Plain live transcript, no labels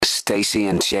Stacey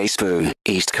and Jay Spoo,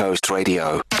 East Coast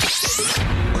Radio.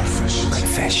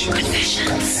 Confession.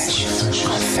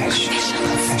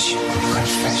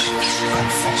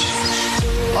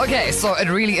 Okay, so it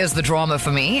really is the drama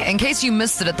for me. In case you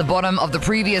missed it at the bottom of the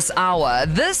previous hour,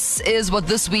 this is what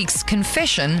this week's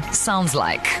confession sounds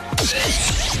like.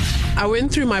 I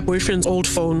went through my boyfriend's old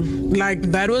phone. Like,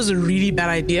 that was a really bad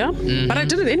idea, but I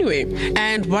did it anyway.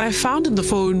 And what I found in the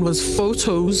phone was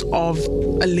photos of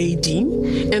a lady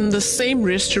in the same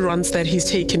restaurants that he's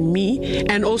taken me,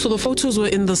 and also the photos were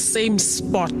in the same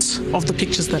spot of the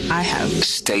pictures that I have.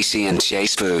 Stacey and Jay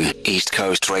Spoo, East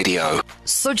Coast Radio.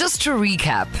 So just to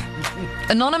recap,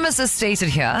 Anonymous has stated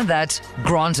here that,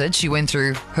 granted, she went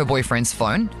through her boyfriend's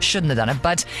phone, shouldn't have done it,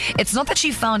 but it's not that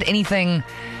she found anything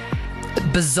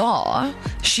bizarre.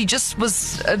 She just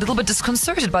was a little bit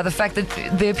disconcerted by the fact that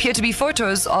there appear to be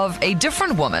photos of a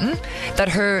different woman that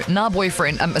her now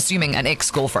boyfriend, I'm assuming an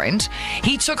ex-girlfriend,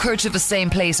 he took her to the same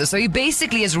places. So he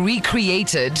basically has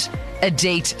recreated a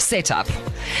date setup.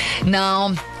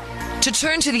 Now, to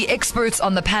turn to the experts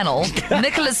on the panel,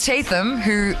 Nicholas Tatham,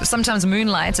 who sometimes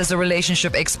moonlights as a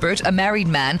relationship expert, a married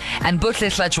man, and Butle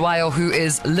Hlachwayo, who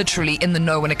is literally in the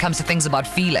know when it comes to things about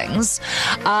feelings.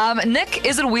 Nick,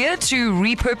 is it weird to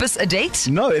repurpose a date?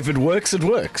 No, if it works, it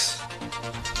works.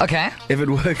 Okay. If it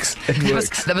works, it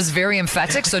works. That was very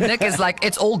emphatic. So Nick is like,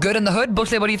 it's all good in the hood.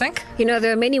 Butle, what do you think? You know,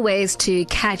 there are many ways to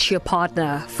catch your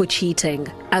partner for cheating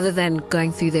other than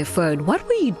going through their phone. What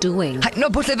were you doing? No,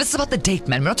 Butle, this is about the date,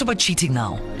 man. We're not talking about cheating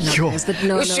now. No, guys, but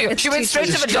no, She it's went straight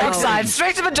to the cheating. dark side.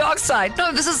 Straight to the dark side.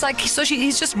 No, this is like, so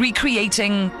he's just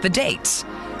recreating the date.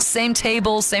 Same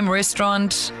table, same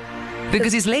restaurant.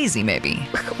 Because he's lazy, maybe.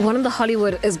 One of the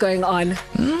Hollywood is going on.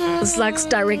 It's like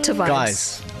director vibes.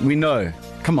 Guys, we know.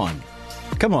 Come on.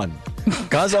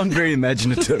 Guys aren't very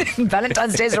imaginative.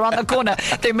 Valentine's Day is around the corner.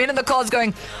 There are men in the cars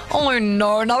going, oh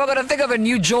no, now we're going to think of a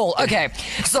new Joel. Okay,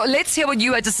 so let's hear what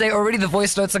you had to say. Already the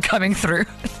voice notes are coming through.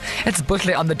 It's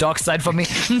Butle on the dark side for me.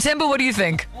 Ntemba, what do you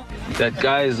think? That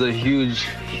guy is a huge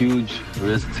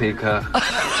risk taker.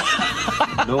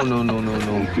 No.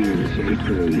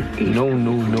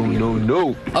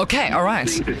 No. Okay, all right.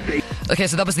 Okay,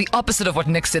 so that was the opposite of what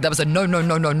Nick said. That was a no,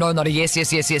 not a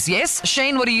yes.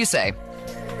 Shane, what do you say?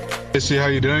 See how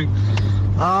you doing?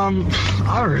 I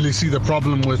don't really see the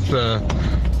problem with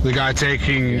the guy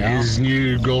taking his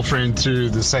new girlfriend to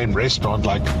the same restaurant.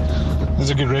 Like, it's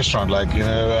a good restaurant, like, you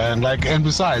know, and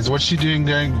besides, what's she doing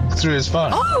going through his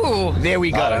phone? Oh, There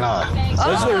we go. I don't know.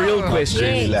 Those are real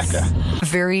questions.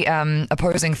 very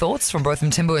opposing thoughts from both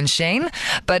Ntemba and Shane.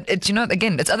 But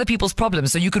again, it's other people's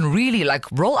problems. So you can really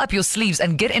roll up your sleeves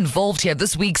and get involved here.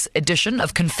 This week's edition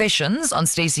of Confessions on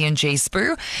Stacey and Jay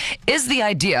Spoo is the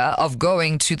idea of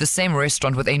going to the same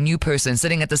restaurant with a new person,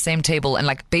 sitting at the same table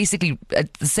and basically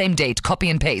at the same date, copy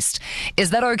and paste.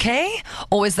 Is that okay?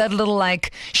 Or is that a little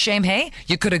shame, hey?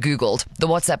 You could have Googled. The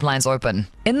WhatsApp line's open.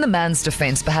 In the man's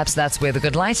defense, perhaps that's where the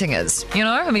good lighting is. We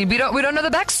don't know the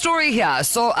backstory here.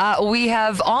 So we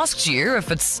have asked you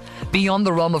if it's beyond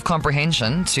the realm of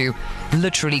comprehension to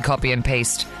literally copy and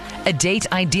paste a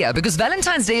date idea, because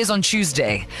Valentine's Day is on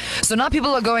Tuesday. So now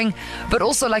people are going, but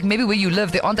also maybe where you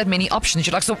live, there aren't that many options.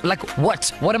 You're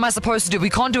what? What am I supposed to do? We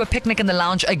can't do a picnic in the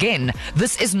lounge again.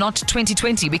 This is not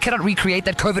 2020. We cannot recreate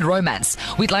that COVID romance.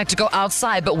 We'd like to go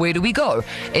outside, but where do we go?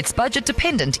 It's budget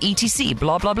dependent, etc.,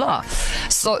 blah, blah, blah.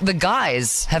 So the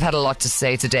guys have had a lot to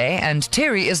say today, and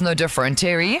Terry is no different.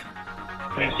 Terry?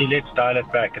 Actually, let's dial it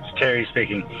back. It's Terry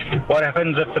speaking. What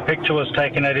happens if the picture was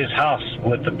taken at his house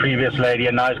with the previous lady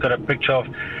and now he's got a picture of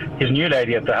his new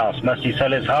lady at the house? Must he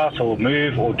sell his house or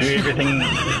move or do everything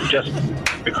just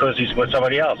because he's with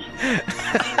somebody else?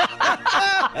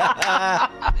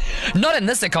 Not in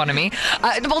this economy.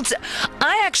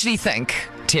 I actually think,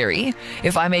 Terry,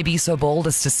 if I may be so bold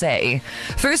as to say,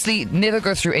 firstly, never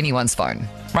go through anyone's phone.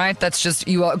 Right? That's just,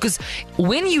 because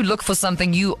when you look for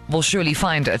something, you will surely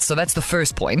find it. So that's the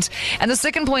first point. And the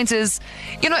second point is,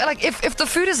 if the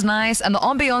food is nice and the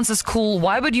ambiance is cool,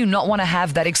 why would you not want to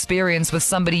have that experience with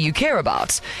somebody you care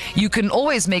about? You can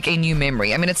always make a new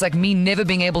memory. It's like me never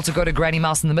being able to go to Granny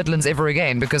Mouse in the Midlands ever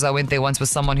again because I went there once with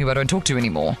someone who I don't talk to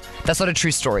anymore. That's not a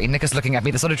true story. Nick is looking at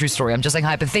me. That's not a true story. I'm just saying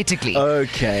hypothetically.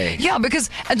 Okay. Yeah, because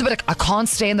I can't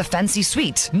stay in the fancy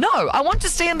suite. No, I want to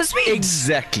stay in the suite.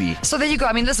 Exactly. So there you go.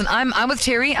 Listen, I'm with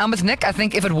Terry. I'm with Nick. I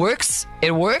think if it works, it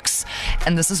works.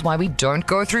 And this is why we don't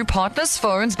go through partners'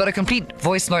 phones, but a complete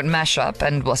voice note mashup.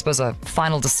 And I suppose a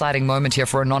final deciding moment here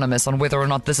for Anonymous on whether or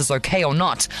not this is okay or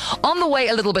not. On the way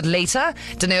a little bit later,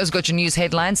 Daneo's got your news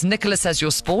headlines. Nicholas has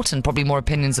your sport and probably more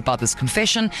opinions about this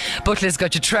confession. Butler's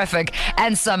got your traffic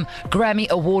and some Grammy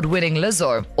award-winning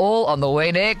Lizzo. All on the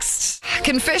way next.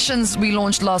 Confessions we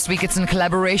launched last week. It's in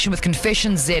collaboration with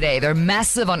Confessions ZA. They're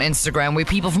massive on Instagram where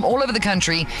people from all over the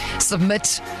country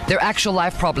submit their actual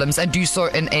life problems and do so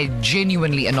in a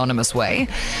genuinely anonymous way.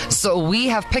 So we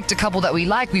have picked a couple that we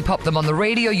like. We pop them on the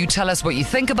radio. You tell us what you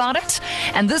think about it.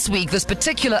 And this week, this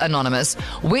particular anonymous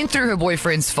went through her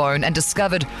boyfriend's phone and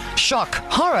discovered shock,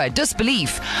 horror,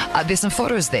 disbelief. There's some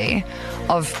photos there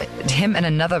of him and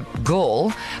another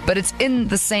girl, but it's in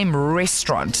the same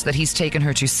restaurant that he's taken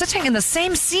her to, sitting in the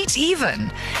same seat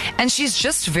even. And she's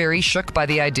just very shook by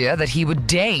the idea that he would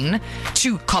deign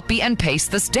to copy and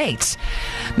paste this date.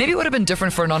 Maybe it would have been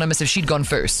different for Anonymous if she'd gone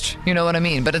first. You know what I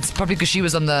mean? But it's probably because she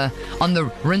was on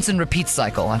the rinse and repeat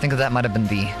cycle. I think that might have been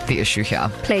the issue here.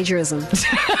 Plagiarism.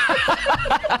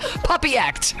 Puppy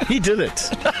act. He did it.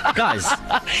 Guys.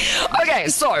 Okay,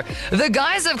 so the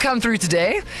guys have come through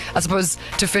today, I suppose,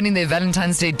 defending their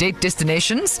Valentine's Day date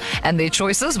destinations and their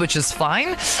choices, which is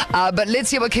fine. But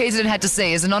let's hear what KZN had to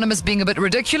say. Is Anonymous being a bit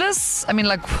ridiculous? I mean,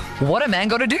 like, what a man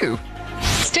got to do?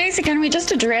 Stacey, can we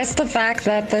just address the fact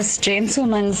that this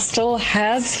gentleman still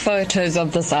has photos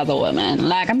of this other woman?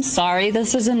 Like, I'm sorry,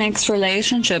 this is an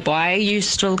ex-relationship. Why are you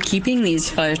still keeping these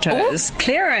photos?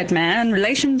 Clear it, man.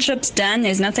 Relationship's done.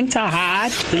 There's nothing to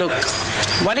hide. Look,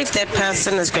 what if that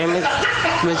person is going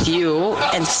with you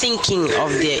and thinking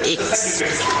of their ex?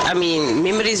 I mean,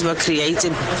 memories were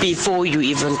created before you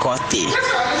even got there.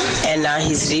 And now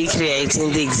he's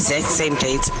recreating the exact same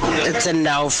date. It's a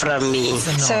no from me.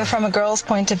 So from a girl's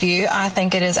point of view, I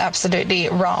think it is absolutely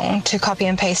wrong to copy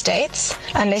and paste dates.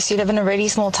 Unless you live in a really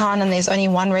small town and there's only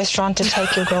one restaurant to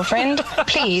take your girlfriend,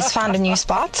 please find a new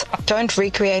spot. Don't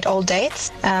recreate old dates.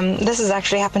 This has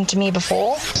actually happened to me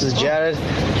before. This is Jared.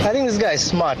 I think this guy is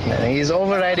smart, man. He's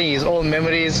overriding his old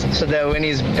memories so that when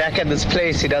he's back at this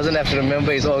place, he doesn't have to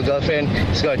remember his old girlfriend.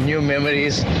 He's got new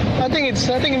memories. I think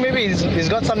maybe he's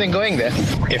got something going there.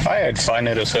 If I had fun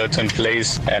at a certain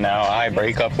place and now I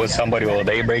break up with somebody or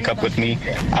they break up with me,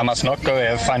 I must not go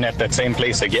have fun at that same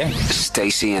place again.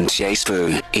 Stacey and Jay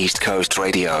Spoon, East Coast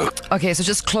Radio. Okay, so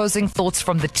just closing thoughts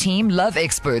from the team. Love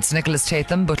experts, Nicholas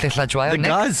Tatham, Butle Hlajwayo. The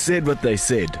guys said what they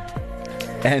said.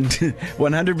 And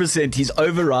 100% he's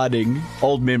overriding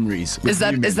old memories. Is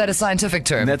that a scientific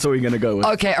term? And that's what we're going to go with.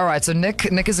 Okay, all right. So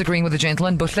Nick is agreeing with the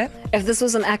gentleman. Butle? If this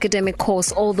was an academic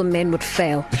course, all the men would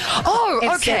fail. Oh,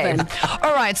 okay. F7.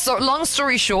 All right. So long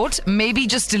story short, maybe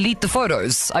just delete the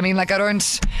photos. I mean, like, I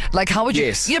don't, like, how would you?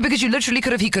 Yes. Yeah, because you literally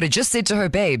he could have just said to her,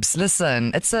 babes,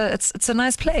 listen, it's a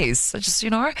nice place. I just,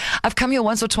 I've come here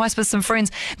once or twice with some friends.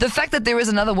 The fact that there is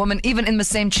another woman even in the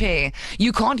same chair,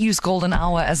 you can't use golden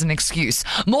hour as an excuse.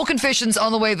 More confessions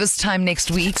on the way this time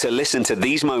next week. To listen to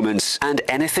these moments and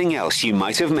anything else you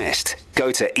might have missed,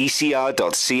 go to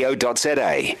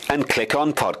ecr.co.za and click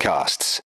on podcasts.